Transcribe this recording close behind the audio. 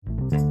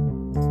This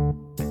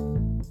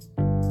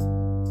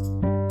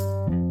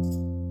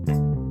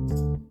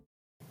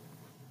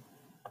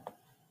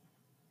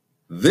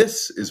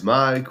is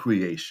my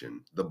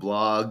creation, the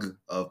blog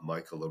of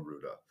Michael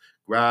Aruda.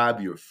 Grab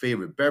your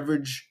favorite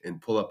beverage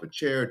and pull up a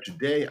chair.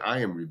 Today I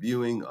am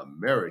reviewing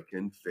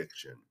American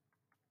Fiction.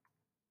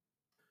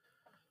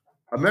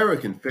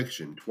 American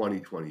Fiction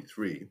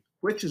 2023,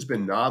 which has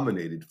been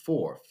nominated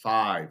for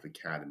 5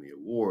 Academy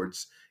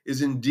Awards,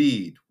 is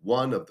indeed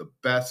one of the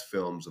best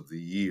films of the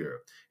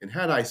year. And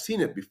had I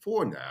seen it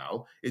before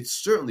now, it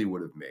certainly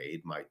would have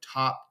made my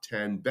top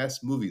 10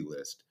 best movie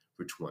list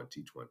for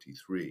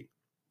 2023.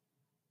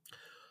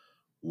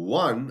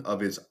 One of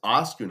his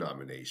Oscar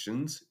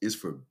nominations is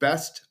for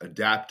Best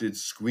Adapted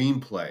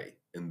Screenplay,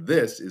 and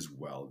this is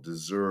well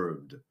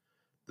deserved.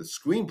 The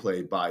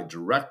screenplay by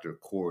director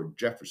Cord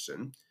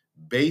Jefferson,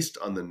 based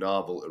on the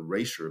novel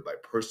Erasure by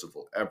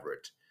Percival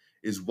Everett,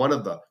 is one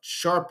of the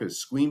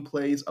sharpest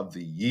screenplays of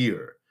the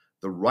year.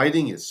 The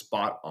writing is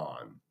spot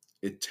on.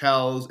 It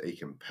tells a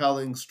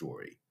compelling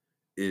story,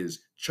 is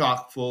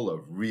chock full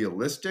of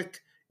realistic,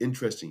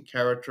 interesting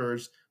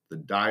characters, the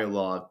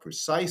dialogue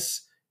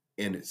precise,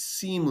 and it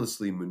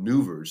seamlessly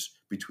maneuvers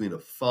between a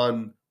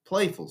fun,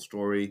 playful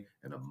story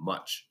and a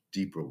much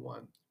deeper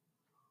one.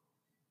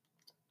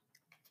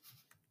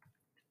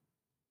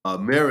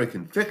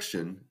 American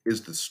Fiction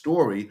is the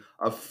story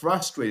of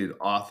frustrated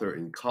author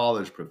and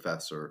college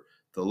professor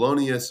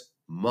Thelonious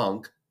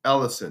Monk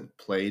Ellison,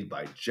 played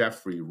by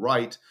Jeffrey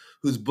Wright,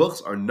 whose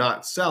books are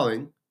not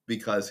selling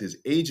because his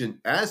agent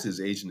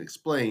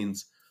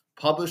explains,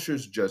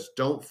 publishers just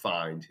don't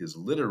find his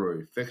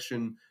literary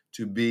fiction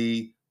to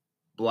be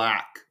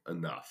black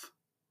enough.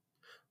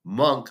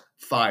 Monk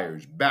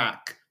fires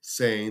back,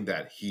 saying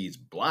that he's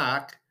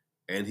black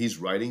and he's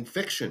writing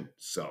fiction,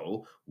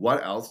 so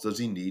what else does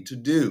he need to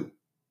do?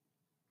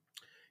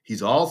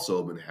 He's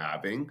also been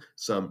having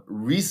some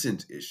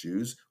recent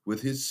issues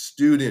with his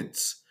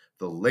students,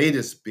 the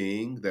latest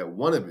being that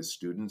one of his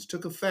students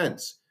took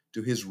offense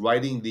to his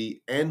writing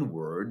the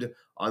N-word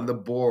on the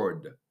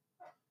board.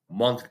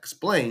 Monk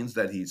explains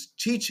that he's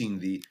teaching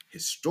the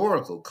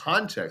historical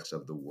context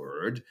of the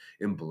word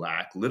in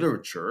Black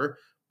literature,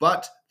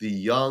 but the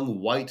young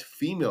white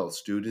female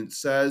student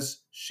says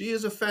she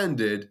is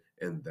offended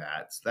and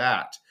that's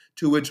that.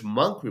 To which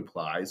Monk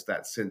replies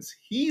that since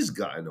he's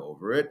gotten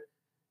over it,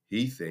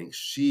 he thinks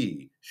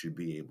she should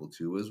be able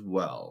to as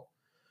well,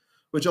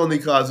 which only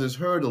causes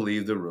her to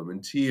leave the room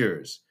in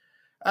tears.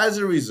 As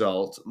a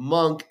result,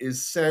 Monk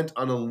is sent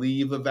on a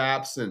leave of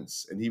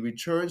absence, and he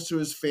returns to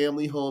his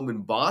family home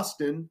in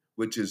Boston,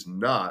 which is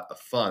not a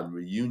fun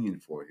reunion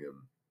for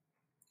him.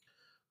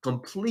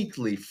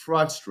 Completely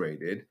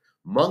frustrated,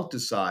 Monk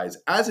decides,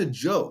 as a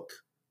joke,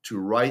 to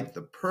write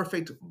the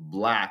perfect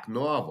black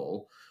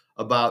novel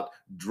about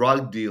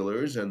drug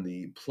dealers and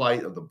the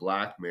plight of the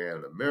black man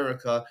in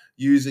America,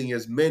 using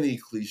as many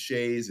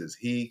cliches as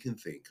he can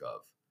think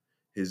of.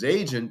 His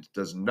agent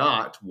does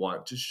not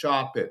want to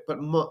shop it,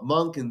 but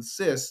Monk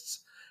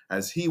insists,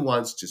 as he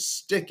wants to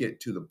stick it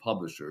to the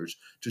publishers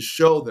to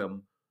show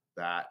them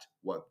that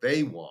what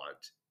they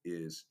want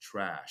is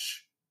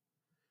trash.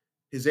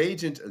 His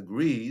agent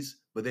agrees,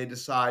 but they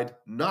decide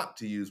not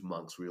to use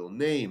Monk's real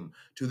name.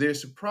 To their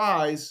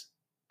surprise,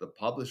 the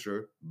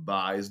publisher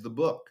buys the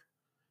book.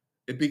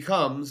 It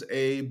becomes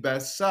a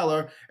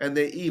bestseller, and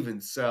they even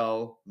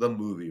sell the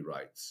movie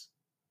rights.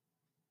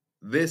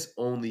 This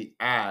only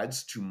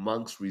adds to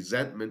Monk's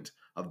resentment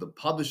of the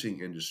publishing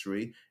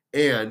industry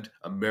and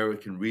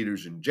American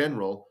readers in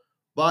general,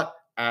 but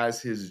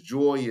as his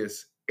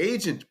joyous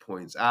agent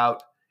points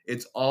out,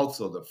 it's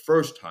also the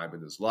first time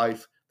in his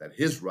life that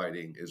his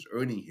writing is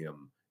earning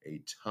him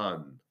a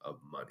ton of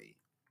money.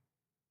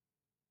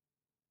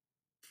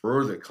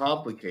 Further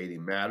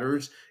complicating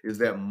matters is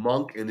that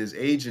Monk and his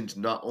agent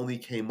not only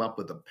came up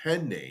with a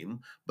pen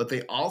name, but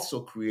they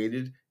also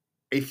created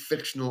a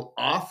fictional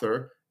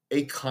author,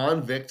 a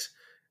convict,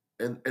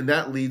 and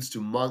that leads to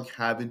Monk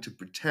having to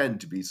pretend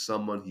to be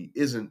someone he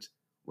isn't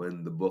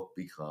when the book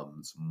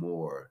becomes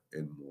more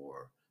and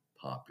more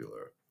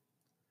popular.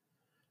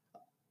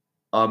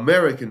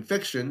 American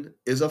Fiction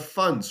is a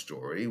fun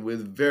story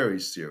with very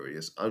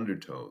serious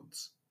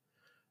undertones.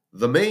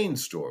 The main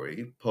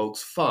story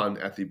pokes fun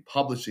at the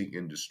publishing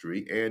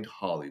industry and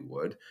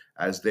Hollywood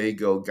as they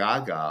go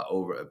gaga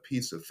over a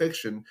piece of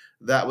fiction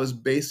that was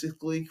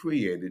basically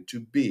created to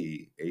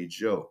be a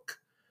joke.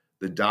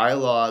 The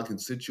dialogue and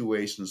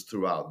situations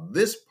throughout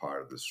this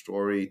part of the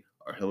story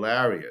are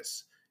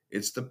hilarious.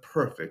 It's the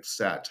perfect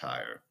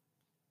satire.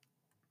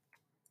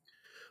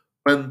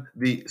 When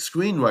the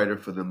screenwriter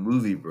for the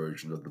movie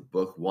version of the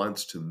book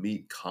wants to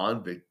meet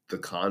the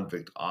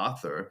convict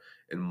author,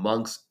 and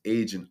Monk's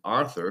agent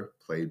Arthur,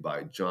 played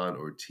by John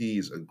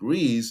Ortiz,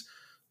 agrees,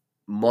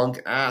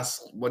 Monk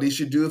asks what he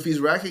should do if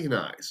he's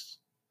recognized.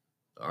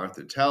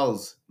 Arthur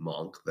tells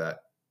Monk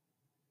that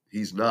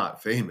he's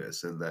not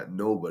famous and that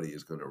nobody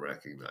is going to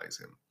recognize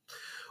him.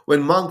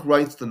 When Monk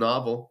writes the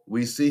novel,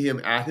 we see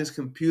him at his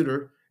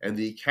computer, and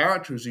the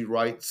characters he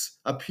writes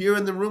appear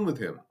in the room with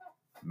him.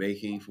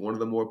 making for one of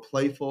the more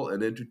playful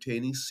and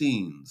entertaining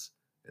scenes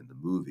in the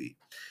movie.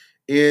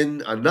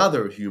 In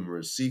another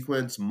humorous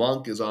sequence,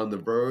 Monk is on the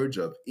verge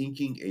of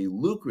inking a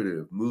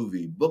lucrative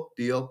movie book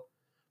deal,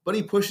 but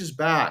he pushes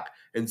back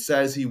and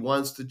says he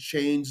wants to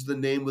change the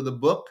name of the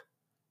book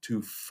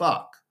to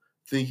Fuck,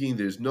 thinking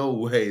there's no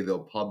way they'll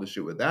publish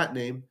it with that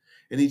name.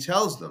 And he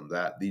tells them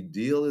that the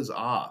deal is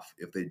off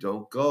if they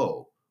don't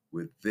go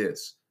with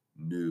this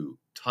new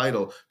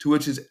title, to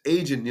which his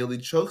agent nearly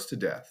chokes to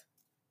death.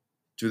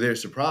 To their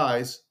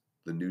surprise,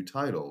 the new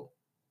title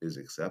is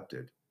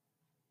accepted.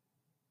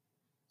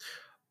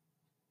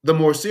 The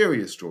more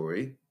serious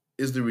story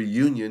is the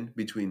reunion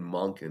between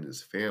Monk and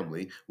his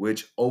family,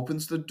 which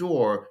opens the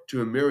door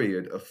to a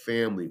myriad of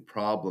family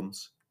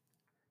problems.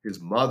 His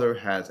mother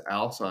has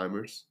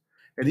Alzheimer's,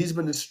 and he's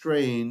been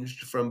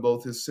estranged from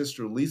both his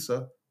sister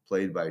Lisa,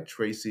 played by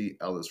Tracy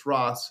Ellis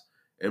Ross,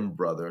 and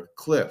brother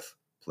Cliff,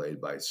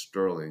 played by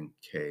Sterling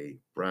K.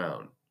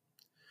 Brown,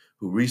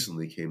 who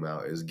recently came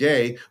out as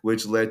gay,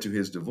 which led to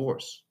his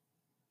divorce.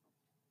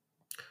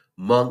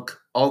 Monk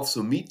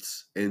also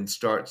meets and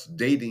starts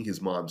dating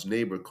his mom's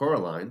neighbor,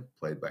 Coraline,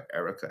 played by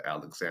Erica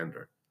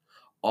Alexander.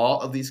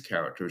 All of these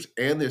characters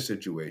and their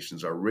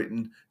situations are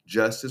written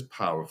just as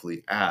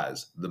powerfully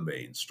as the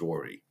main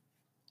story.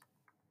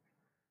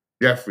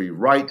 Jeffrey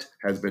Wright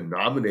has been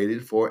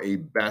nominated for a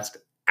Best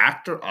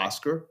Actor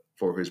Oscar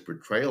for his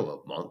portrayal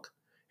of Monk,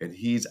 and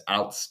he's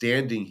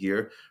outstanding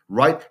here.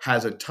 Wright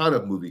has a ton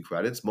of movie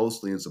credits,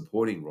 mostly in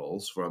supporting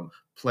roles, from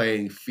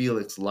playing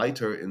Felix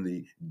Leiter in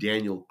the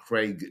Daniel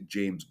Craig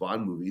James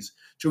Bond movies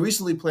to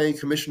recently playing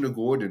Commissioner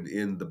Gordon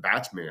in The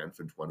Batman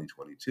from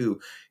 2022.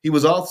 He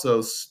was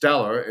also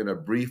stellar in a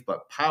brief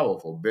but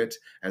powerful bit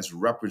as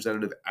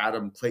Representative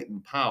Adam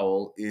Clayton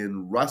Powell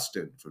in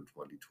Rustin from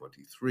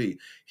 2023.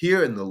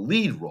 Here in the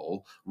lead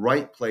role,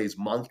 Wright plays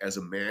Monk as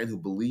a man who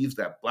believes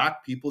that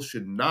Black people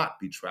should not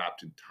be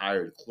trapped in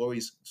tired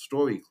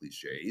story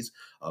cliches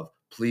of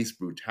police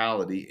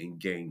brutality and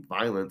gang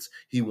violence.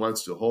 He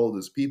wants to hold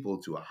his people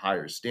to a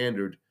higher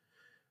standard.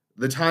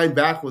 The time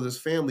back with his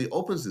family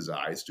opens his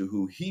eyes to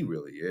who he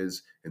really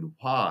is and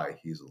why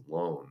he's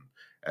alone.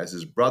 As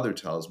his brother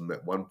tells him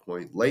at one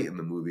point late in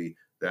the movie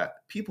that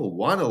people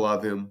want to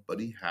love him, but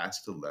he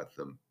has to let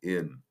them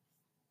in.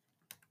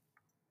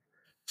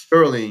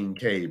 Sterling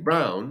K.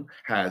 Brown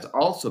has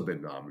also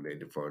been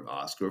nominated for an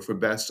Oscar for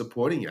Best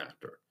Supporting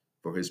Actor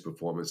for his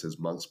performance as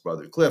Monk's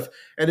brother Cliff,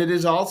 and it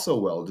is also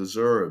well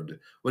deserved.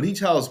 When he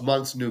tells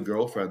Monk's new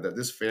girlfriend that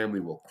this family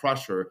will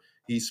crush her,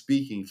 he's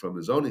speaking from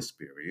his own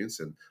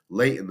experience. And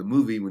late in the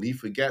movie, when he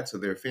forgets that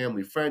their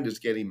family friend is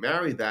getting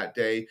married that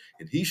day,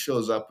 and he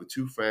shows up with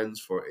two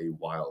friends for a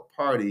wild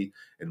party,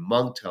 and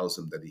Monk tells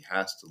him that he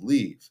has to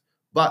leave.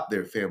 But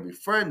their family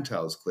friend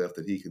tells Cliff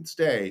that he can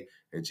stay,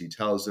 and she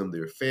tells him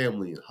they're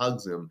family and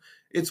hugs him.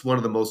 It's one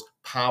of the most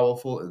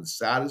powerful and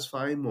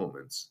satisfying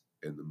moments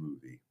in the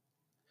movie.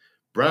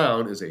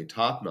 Brown is a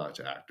top notch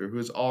actor who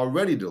has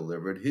already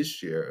delivered his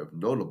share of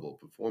notable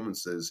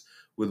performances,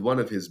 with one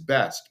of his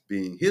best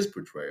being his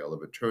portrayal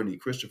of attorney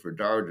Christopher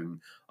Darden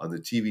on the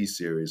TV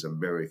series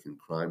American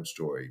Crime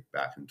Story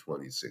back in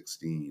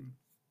 2016.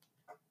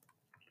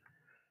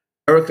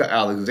 Erica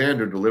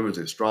Alexander delivers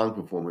a strong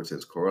performance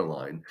as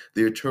Coraline,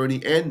 the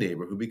attorney and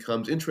neighbor who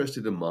becomes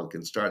interested in Monk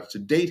and starts to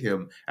date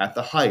him at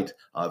the height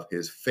of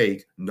his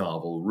fake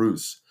novel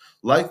ruse.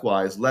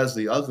 Likewise,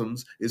 Leslie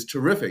Uggams is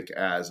terrific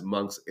as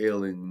Monk's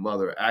ailing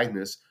mother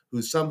Agnes, who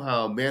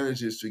somehow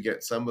manages to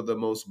get some of the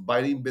most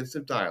biting bits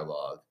of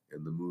dialogue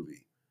in the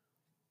movie.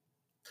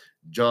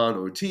 John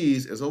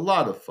Ortiz is a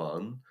lot of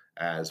fun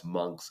as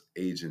Monk's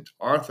agent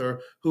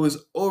Arthur, who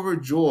is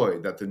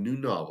overjoyed that the new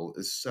novel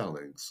is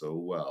selling so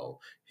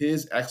well.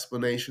 His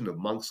explanation of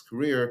Monk's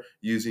career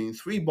using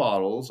 3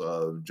 bottles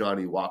of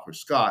Johnny Walker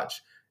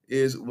Scotch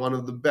is one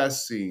of the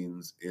best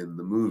scenes in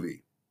the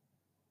movie.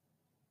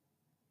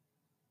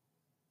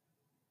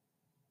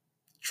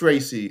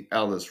 Tracy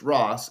Ellis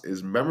Ross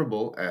is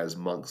memorable as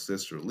Monk's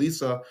sister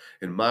Lisa,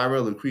 and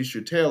Myra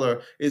Lucretia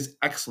Taylor is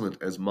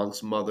excellent as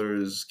Monk's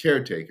mother's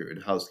caretaker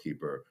and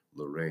housekeeper,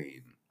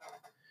 Lorraine.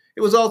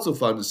 It was also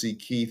fun to see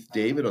Keith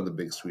David on the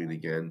big screen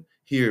again,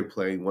 here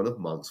playing one of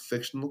Monk's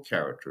fictional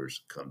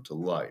characters come to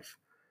life.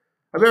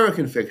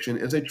 American Fiction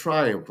is a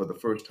triumph for the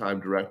first time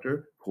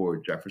director,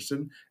 Cord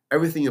Jefferson.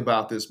 Everything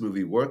about this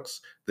movie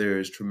works. There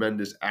is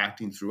tremendous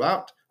acting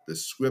throughout. The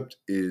script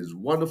is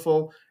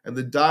wonderful, and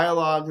the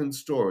dialogue and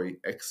story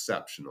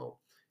exceptional.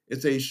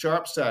 It's a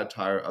sharp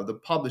satire of the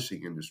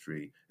publishing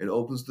industry and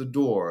opens the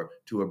door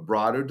to a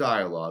broader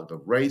dialogue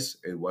of race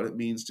and what it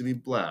means to be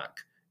Black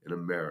in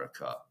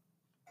America.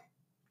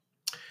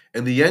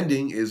 And the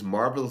ending is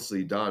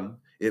marvelously done.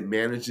 It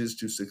manages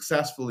to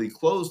successfully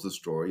close the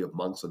story of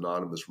Monk's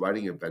anonymous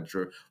writing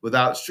adventure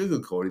without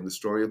sugarcoating the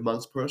story of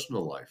Monk's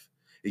personal life.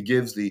 It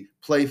gives the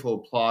playful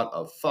plot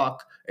of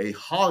Fuck a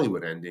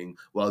Hollywood ending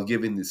while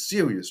giving the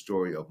serious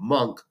story of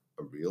Monk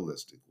a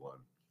realistic one.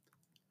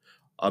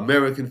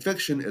 American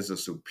Fiction is a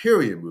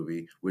superior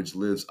movie which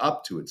lives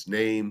up to its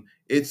name.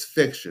 It's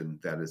fiction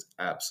that is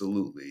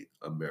absolutely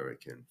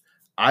American.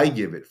 I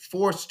give it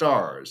 4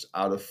 stars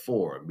out of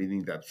 4,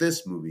 meaning that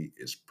this movie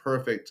is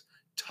perfect,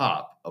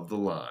 top of the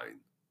line.